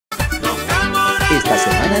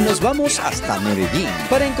mañana nos vamos hasta Medellín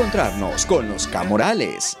para encontrarnos con los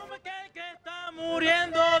Camorales.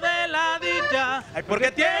 Muriendo de la dicha,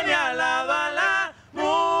 porque tiene al lado a la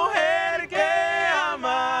mujer que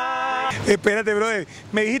ama. Espérate, brother.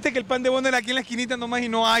 Me dijiste que el pan de bono era aquí en la esquinita nomás y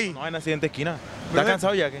no hay. No, en la siguiente esquina. ¿Estás Brother,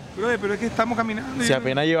 cansado ya qué? Brother, pero es que estamos caminando. Si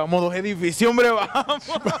apenas llevamos 2 edificios, hombre, vamos.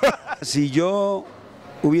 Si yo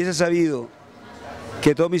hubiese sabido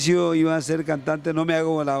que todos mis hijos iban a ser cantantes, no me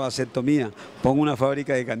hago la vasectomía, pongo una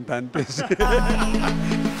fábrica de cantantes.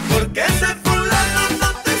 Porque ese fulano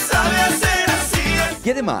no te sabe hacer así. Y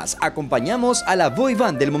además acompañamos a la boy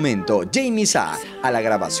band del momento, Jamie Sa, a la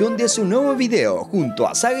grabación de su nuevo video junto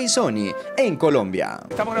a Saga y Sony en Colombia.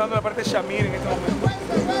 Estamos grabando la parte de Shamir en este momento.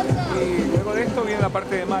 Y luego de esto viene la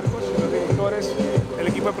parte de Marcos, los directores, el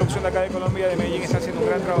equipo de producción de acá de Colombia, de Medellín, está haciendo un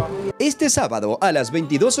gran trabajo. Este sábado a las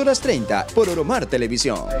 22:30 por Oromar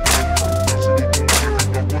Televisión.